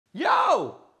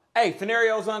Yo! Hey,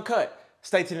 FUNarios Uncut.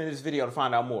 Stay tuned in this video to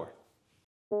find out more.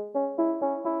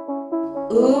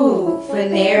 Ooh,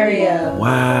 FUNarios.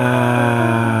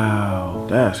 Wow,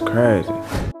 that's crazy.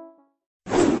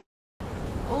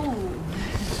 Ooh,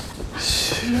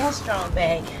 real strong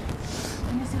bag.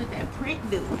 Let me see what that print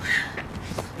do.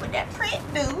 What that print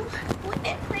do? What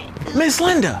that print do? Miss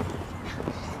Linda,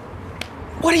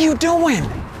 what are you doing?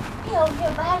 He over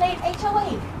here violating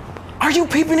HOA. Are you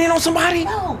peeping in on somebody?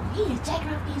 No, he is jacking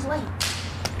off these weights.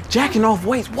 Jacking off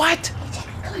weights? What? He's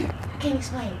jacking, come here. I can't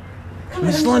explain. Come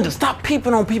Miss here, Linda, stop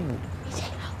peeping on people. He's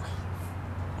jacking off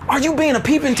weights. Are you being a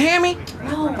peeping Tammy?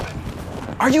 No,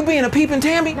 Are you being a peeping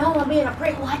Tammy? no, I'm being a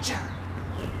print watcher.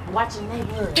 I'm watching the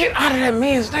neighborhood. Get out of that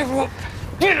man's neighborhood.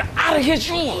 Get out of his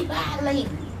He yard.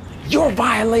 violating. You're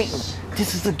violating.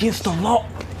 This is against the law.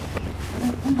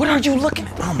 What are you looking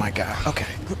at? Oh my God, okay.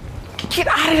 Get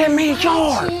out of that man's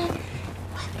yard.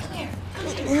 Come here.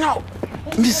 No,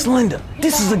 Miss Linda,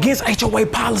 this is against HOA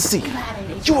policy.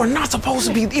 You are not supposed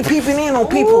to be peeping in on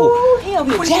people. Ooh, he over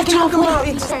here What are you jacking off talking about?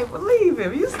 weights. I can't believe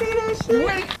him. You see that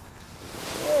shit?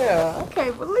 Yeah, I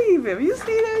can't believe him. You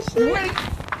see that shit?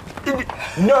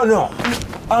 No. No.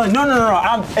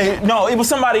 No, it was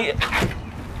somebody.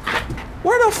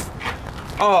 Where the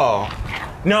Oh.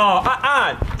 No,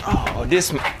 Oh,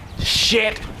 this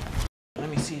shit. Let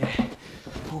me see that.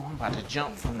 Oh, I'm about to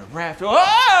jump from the raft.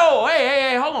 Oh,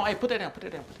 hey, hold on. Hey, put that down.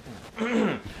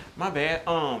 My bad.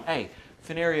 Hey,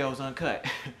 FUNarios Uncut.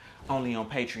 Only on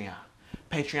Patreon.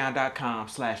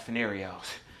 Patreon.com/FUNarios.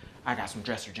 I got some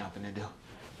dresser jumping to do.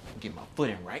 Get my foot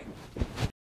in right.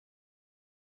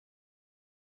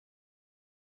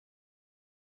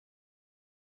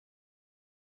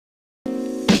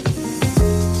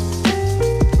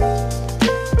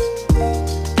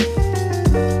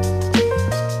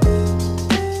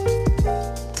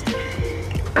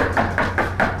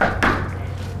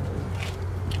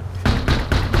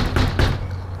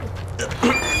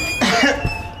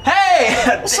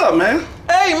 What's up, man?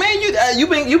 Hey, man,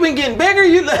 you been getting bigger.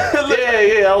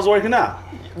 Yeah, I was working out.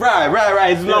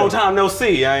 Right. It's a long time no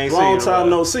see. I ain't Long seen you. time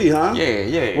no see, huh?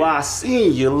 Yeah. Well, I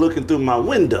seen you looking through my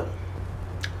window.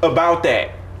 About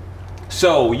that.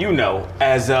 So,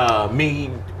 as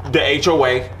me, the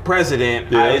HOA president,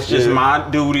 it's just my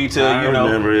duty to, I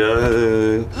remember, Yeah,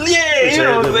 you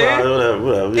know what I'm saying?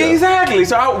 Whatever, yeah. Exactly.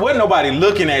 So, I wasn't nobody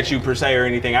looking at you per se or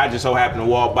anything. I just so happened to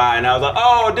walk by and I was like,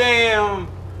 oh, damn,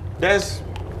 that's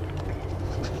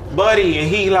Buddy, and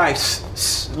he like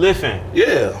lifting.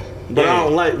 Yeah, but Yeah. I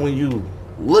don't like when you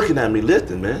looking at me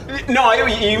lifting, man. No,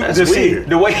 That's just see, weird.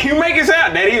 the way you make it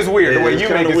sound, that is weird. Yeah, The way it's you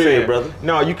make kinda it weird, sound, brother.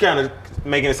 No, you kind of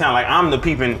making it sound like I'm the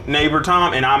peeping neighbor,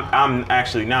 Tom, and I'm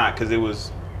actually not, because it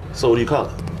was. So what do you call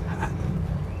it?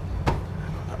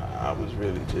 I was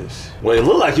really just. Well, it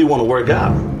look like you want to work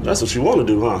out. That's what you want to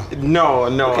do, huh? No.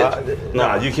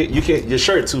 Nah, you can't. Your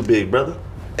shirt too big, brother.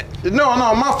 No,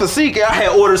 my physique. I had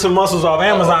ordered some muscles off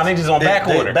Amazon. They just on back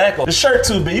order. The shirt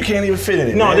too big. You can't even fit in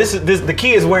it. No, man. this the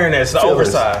kid's wearing that. It's the Feel this.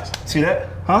 oversized. See that?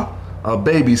 Huh? A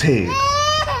baby's head.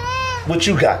 What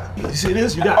you got? You see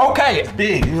this? You got Okay. It's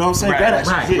big. You know what I'm saying? Grab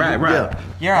that shit. Right.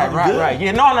 Yeah, Right.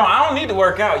 Yeah, no, I don't need to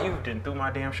work out. You didn't threw my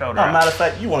damn shoulder out. Matter of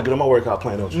fact, you want to get on my workout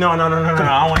plan, don't you? No. I don't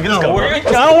want to get on go, the bro.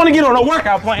 workout. I don't want to get on a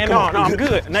workout plan. No, Come on. I'm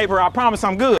good. Neighbor, I promise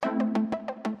I'm good.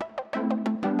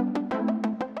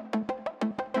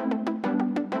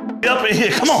 Get up in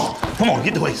here. Come on,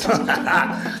 get the weights. Get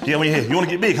up in here. You want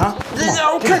to get big, huh?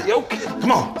 Okay.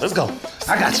 Come on, let's go.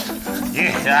 I got you.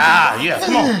 Yeah.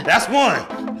 Come on, that's one.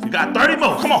 You got 30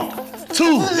 more. Come on.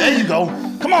 2. There you go.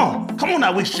 Come on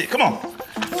now, with shit. Come on.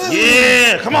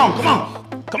 Yeah. Come on.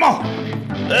 Stop.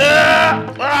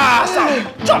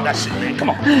 Drop that shit, man. Come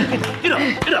on. Get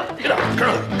up.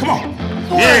 Girl, come on.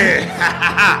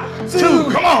 Yeah.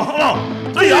 2. Come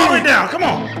on. 3. All the way down. Come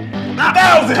on.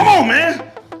 1,000. Come on, man.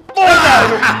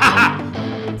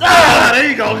 4,000. There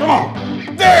you go. Come on.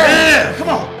 Yeah. Come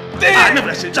on. All right,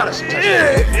 remember that shit. Drop that shit. Yeah.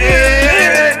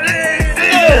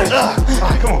 All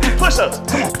right, come on. Push ups.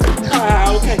 Come on.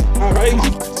 Okay. All right.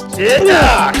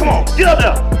 Yeah. Come on. Get up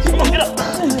there. Come on. Get up.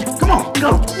 Come on. Go.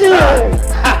 You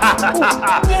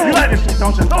like this shit,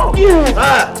 don't you? Come on.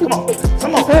 Come on.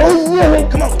 Come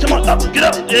on. Up. Get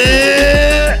up.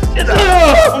 Yeah. Get up.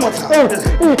 One more time.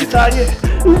 You tired yet?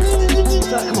 Come on.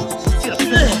 Get up.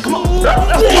 Come on.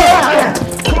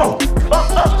 Come on.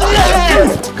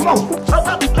 Come on.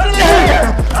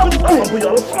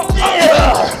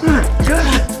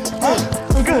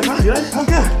 I'm good. Huh? You ready? I'm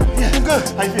good. Yeah, I'm good.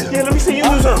 How you feel? Yeah, let me see you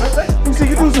do something. Let me see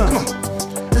you do something. Come on.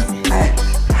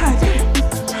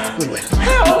 Good way.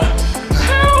 How?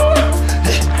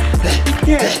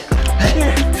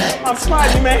 Yeah. I'm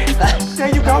sliding, man. There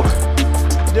you go. go.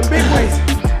 The big ways.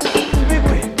 The big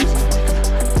ways.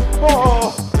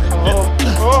 Oh.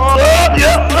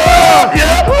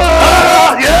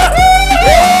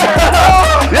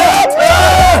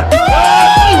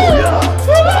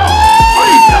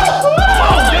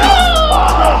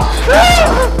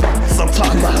 So I'm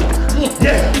talking about.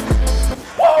 Yeah.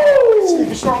 Woo!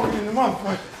 Sleeping stronger than the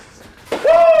motherfucker.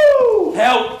 Woo!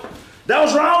 Help. That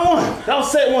was round one. That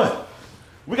was set one.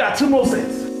 We got 2 more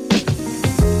sets.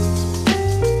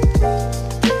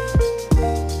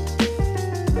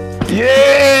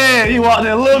 Yeah, you walked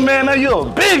in a little man, now you're a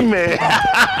big man.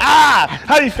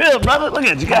 How you feel, brother? Look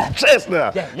at you, got your chest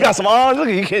now. You got some arms, look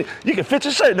at you can fit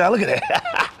your shirt now, look at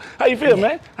that. How you feel,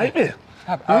 man? How you feel?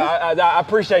 I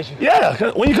appreciate you.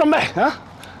 Yeah, when you come back, huh?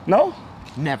 No?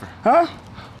 Never. Huh?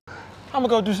 I'm gonna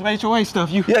go do some HOA stuff.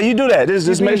 Yeah, you do that.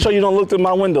 Just make sure you don't look through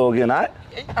my window again, all right?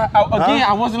 Again,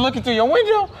 I wasn't looking through your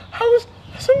window. I was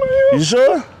somebody else. You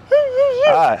sure?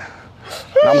 All right.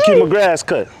 Now I'm gonna keep my grass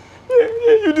cut. Yeah,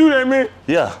 you do that, man.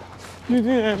 Yeah. You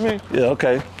do that, man. Yeah,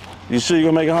 okay. You sure you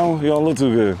gonna make it home? You don't look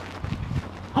too good.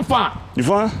 I'm fine. You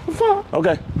fine? I'm fine.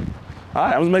 Okay. All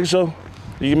right, I'm just making sure.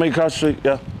 You can make it across the street,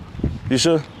 yeah. You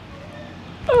sure?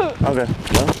 Okay,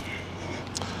 well.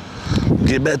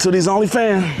 Get back to these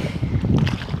OnlyFans.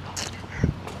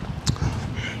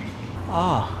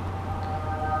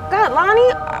 God,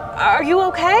 Lonnie, are you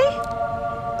okay?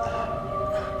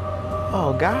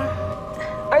 Oh, God.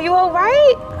 Are you all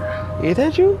right? Is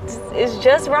that you? It's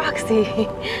just Roxy.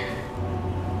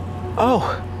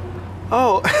 Oh.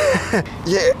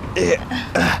 Yeah.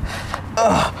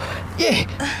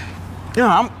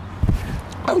 Yeah,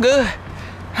 I'm good.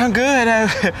 I'm good.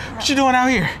 What you doing out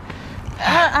here?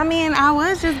 I mean, I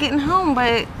was just getting home,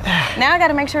 but now I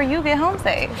gotta make sure you get home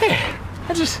safe. Yeah,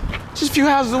 I just a few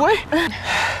houses away.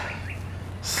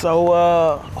 So,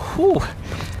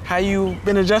 how you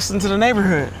been adjusting to the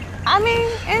neighborhood? I mean,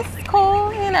 it's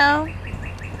cool, you know.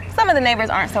 Some of the neighbors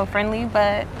aren't so friendly,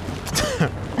 but...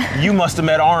 You must have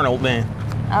met Arnold then.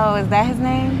 Oh, is that his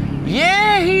name?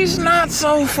 Yeah, he's not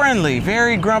so friendly.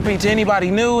 Very grumpy to anybody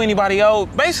new, anybody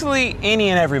old, basically any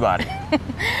and everybody.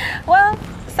 Well,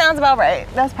 sounds about right.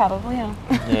 That's probably him.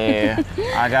 Yeah,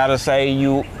 I gotta say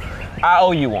I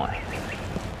owe you one.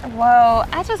 Well,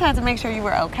 I just had to make sure you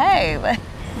were okay. But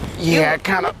yeah, I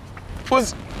kind of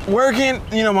was working.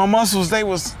 You know, my muscles,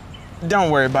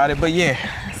 don't worry about it, but yeah.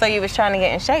 So you was trying to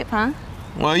get in shape, huh?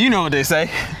 Well, you know what they say.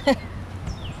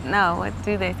 No, what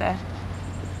do they say?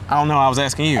 I don't know, I was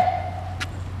asking you.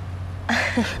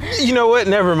 You know what,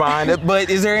 never mind. But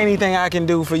is there anything I can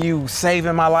do for you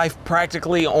saving my life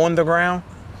practically on the ground?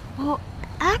 Well,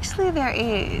 actually there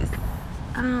is.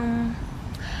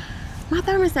 My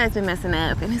thermostat's been messing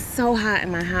up and it's so hot in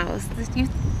my house. Do you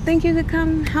think you could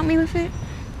come help me with it?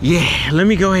 Yeah, let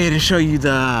me go ahead and show you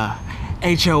the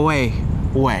HOA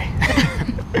way.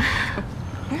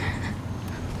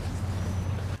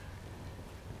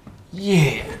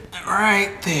 Yeah,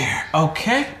 right there.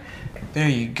 Okay, there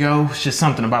you go. It's just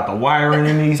something about the wiring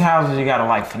in these houses. You gotta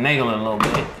like finagle it a little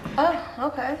bit.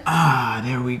 Oh, okay.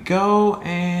 There we go,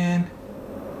 and...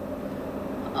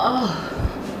 Oh.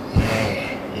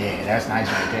 Yeah, that's nice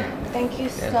right there. Thank you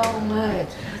so much.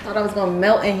 I thought I was gonna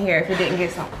melt in here if it didn't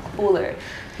get something cooler.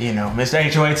 You know, Mr.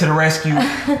 HOA to the rescue.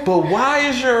 But why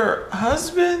is your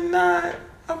husband not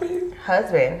over you?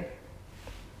 Husband?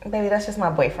 Baby, that's just my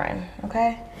boyfriend,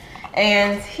 okay?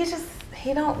 And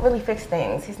he don't really fix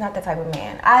things. He's not the type of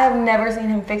man. I have never seen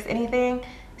him fix anything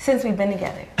since we've been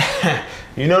together.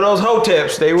 You know those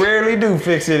hoteps, they rarely do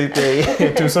fix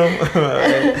anything. To some.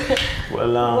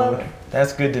 Well,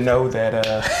 that's good to know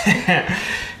that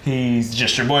he's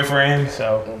just your boyfriend,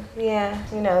 so. Yeah,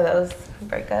 you know those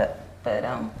break up. But,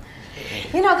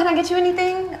 you know, can I get you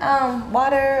anything?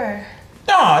 Water or?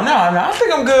 No, I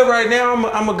think I'm good right now.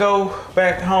 I'm gonna go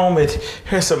back home and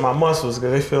here's some of my muscles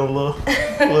because they feel a little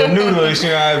noodlish, you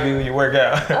know how it be when you work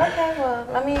out. Okay, well,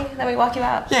 let me walk you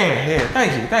out. Yeah,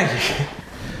 thank you.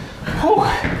 Whew.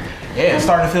 Yeah, it's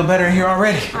starting to feel better in here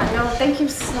already. I know, thank you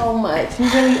so much. You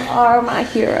really are my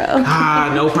hero.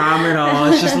 No problem at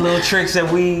all. It's just little tricks that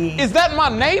we... Is that my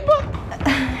neighbor?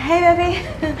 Hey, baby.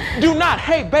 Do not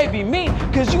hey, baby, me,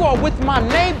 because you are with my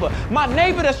neighbor. My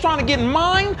neighbor that's trying to get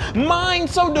mine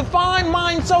so defined,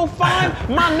 mine so fine.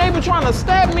 My neighbor trying to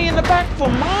stab me in the back for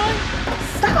mine.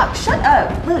 Stop, shut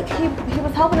up. Look, he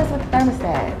was helping us with the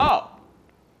thermostat. Oh,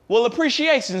 well,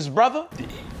 appreciations, brother.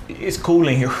 It's cool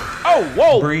in here. Oh,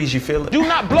 whoa. Breeze, you feel it? Do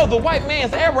not blow the white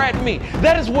man's air at me.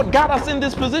 That is what got us in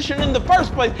this position in the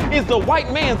first place, is the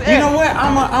white man's air. You know what?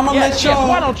 I'm gonna let y'all. Yes,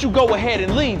 why don't you go ahead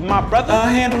and leave, my brother?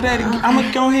 Handle that. I'm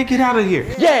gonna go ahead and get out of here.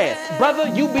 Yes, brother,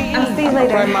 you be easy. I'll see you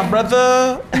later. All right, my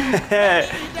brother.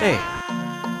 Hey.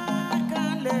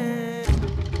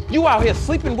 You out here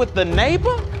sleeping with the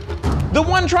neighbor? The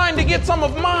one trying to get some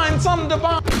of mine, some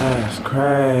divine. That's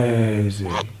crazy.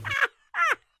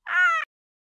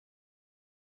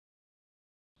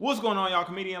 What's going on, y'all?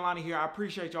 Comedian Lonnie here. I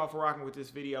appreciate y'all for rocking with this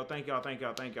video. Thank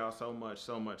y'all so much.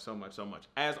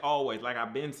 As always, like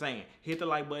I've been saying, hit the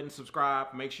like button,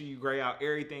 subscribe, make sure you gray out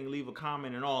everything, leave a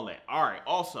comment and all that. All right,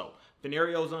 also,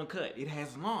 FUNarios Uncut, it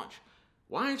has launched.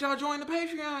 Why ain't y'all joined the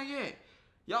Patreon yet?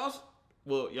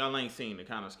 Y'all ain't seen the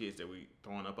kind of skits that we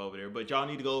throwing up over there, but y'all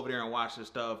need to go over there and watch the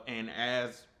stuff. And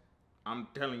as I'm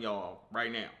telling y'all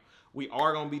right now, we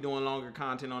are going to be doing longer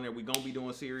content on there. We're going to be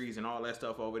doing series and all that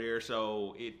stuff over there.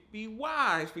 So it'd be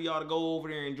wise for y'all to go over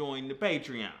there and join the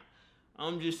Patreon.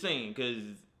 I'm just saying, because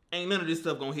ain't none of this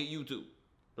stuff going to hit YouTube.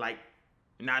 Like,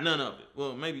 not none of it.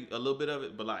 Well, maybe a little bit of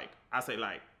it, but like, I say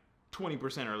like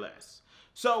 20% or less.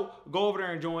 So go over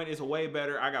there and join. It's a way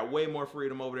better. I got way more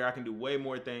freedom over there. I can do way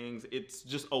more things. It's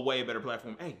just a way better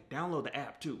platform. Hey, download the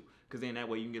app too, because then that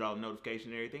way you can get all the notifications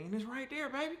and everything. And it's right there,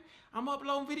 baby. I'm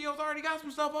uploading videos. I already got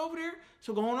some stuff over there.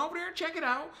 So go on over there, check it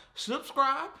out,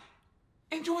 subscribe,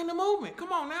 and join the movement.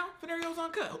 Come on now. FUNarios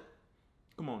Uncut.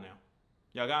 Come on now.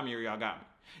 Y'all got me or y'all got me.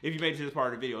 If you made it to this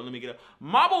part of the video, let me get up.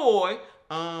 My boy.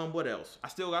 What else? I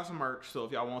still got some merch. So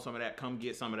if y'all want some of that, come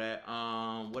get some of that.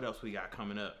 What else we got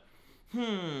coming up?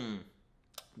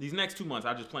 These next 2 months,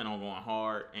 I just plan on going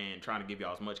hard and trying to give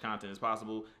y'all as much content as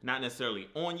possible. Not necessarily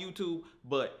on YouTube,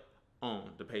 but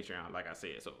on the Patreon, like I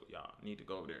said. So y'all need to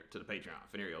go over there to the Patreon,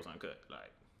 FUNarios Uncut.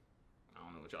 Like, I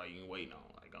don't know what y'all even waiting on.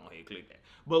 Like, go ahead and click that.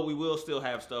 But we will still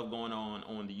have stuff going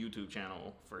on the YouTube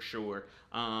channel for sure.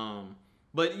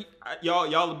 But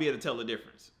y'all will be able to tell the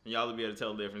difference. Y'all will be able to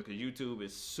tell the difference because YouTube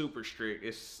is super strict.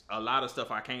 It's a lot of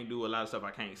stuff I can't do, a lot of stuff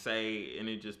I can't say, and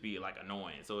it just be like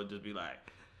annoying. So it just be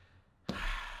like, I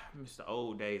miss the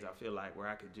old days, I feel like, where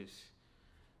I could just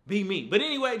be me. But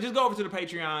anyway, just go over to the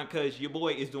Patreon because your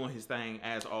boy is doing his thing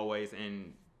as always.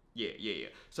 And yeah.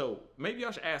 So maybe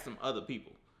y'all should ask some other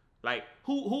people. Like,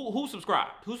 who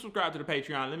subscribed? Who subscribed to the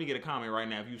Patreon? Let me get a comment right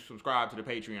now if you subscribe to the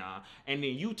Patreon. And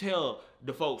then you tell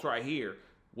the folks right here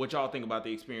what y'all think about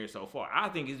the experience so far. I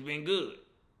think it's been good.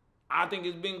 I think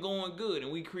it's been going good.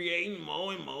 And we creating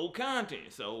more and more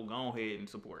content. So go ahead and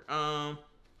support. I'm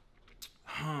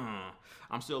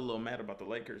still a little mad about the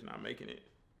Lakers not making it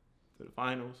to the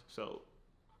finals. So,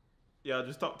 y'all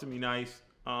just talk to me nice.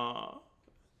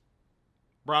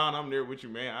 Brian, I'm there with you,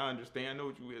 man. I understand. I know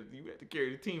what you have to carry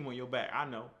the team on your back. I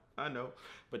know.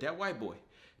 But that white boy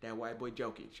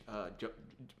Jokic,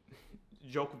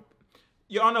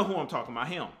 y'all know who I'm talking about.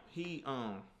 Him. He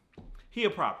a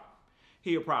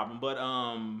problem. But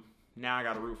now I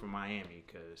got to root for Miami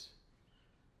because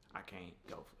I can't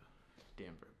go for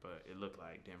Denver. But it looked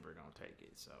like Denver gonna take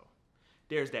it. So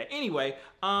there's that. Anyway,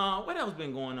 what else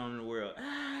been going on in the world?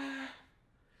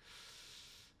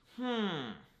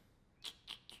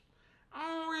 I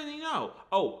don't really know.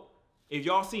 Oh, if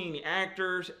y'all see any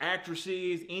actors,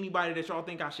 actresses, anybody that y'all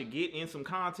think I should get in some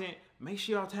content, make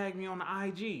sure y'all tag me on the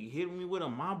IG. Hit me with a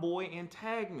my boy and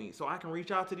tag me so I can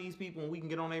reach out to these people and we can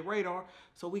get on their radar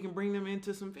so we can bring them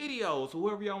into some videos. So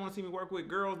whoever y'all want to see me work with,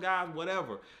 girls, guys,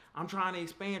 whatever. I'm trying to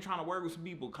expand, trying to work with some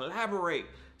people, collaborate.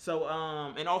 So,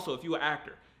 and also if you're an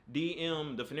actor,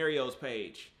 DM the FUNarios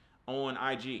page on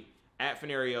IG,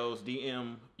 @FUNarios,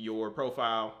 DM your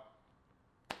profile.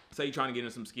 Say you're trying to get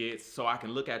in some skits so I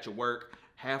can look at your work,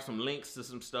 have some links to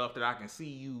some stuff that I can see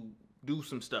you do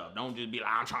some stuff. Don't just be like,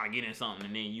 I'm trying to get in something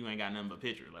and then you ain't got nothing but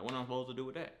pictures. Like, what am I supposed to do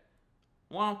with that?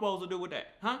 What am I supposed to do with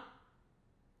that? Huh?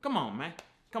 Come on, man.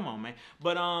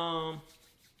 But,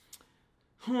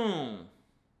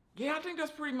 yeah, I think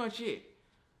that's pretty much it.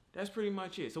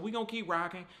 So we gonna keep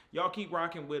rocking. Y'all keep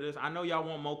rocking with us. I know y'all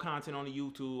want more content on the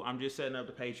YouTube. I'm just setting up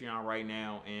the Patreon right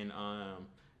now, and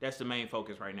that's the main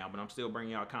focus right now. But I'm still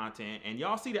bringing y'all content, and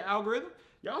y'all see the algorithm.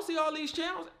 Y'all see all these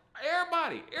channels.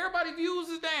 Everybody views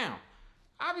is down.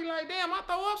 I be like, damn, I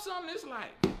throw up something. It's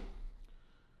like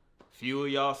few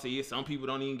of y'all see it. Some people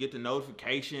don't even get the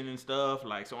notification and stuff.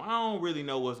 Like, so I don't really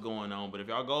know what's going on. But if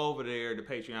y'all go over there, the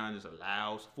Patreon just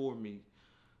allows for me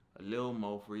a little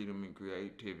more freedom and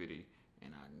creativity,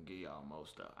 and I can give y'all more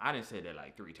stuff. I didn't say that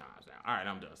like 3 times now. All right,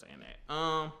 I'm done saying that.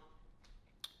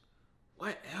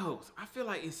 What else? I feel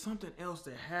like it's something else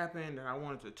that happened that I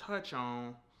wanted to touch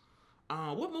on.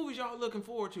 What movies y'all looking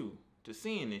forward to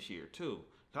seeing this year too?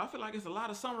 Cause I feel like it's a lot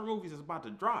of summer movies that's about to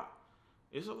drop.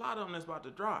 It's a lot of them that's about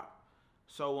to drop.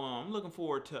 So I'm looking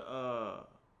forward to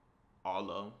all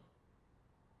of them.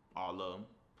 All of them.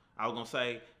 I was gonna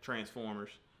say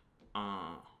Transformers.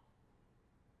 Dang,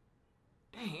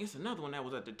 it's another one that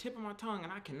was at the tip of my tongue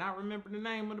and I cannot remember the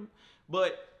name of them.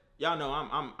 But y'all know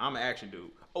I'm an action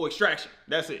dude. Oh, Extraction.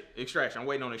 That's it. Extraction. I'm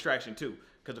waiting on Extraction 2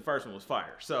 because the first one was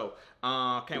fire. So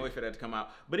can't wait for that to come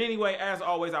out. But anyway, as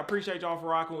always, I appreciate y'all for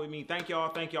rocking with me. Thank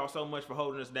y'all so much for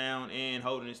holding us down and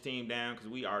holding this team down, because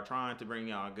we are trying to bring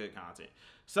y'all good content.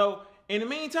 So in the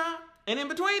meantime and in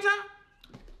between time,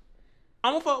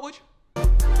 I'm gonna fuck with you.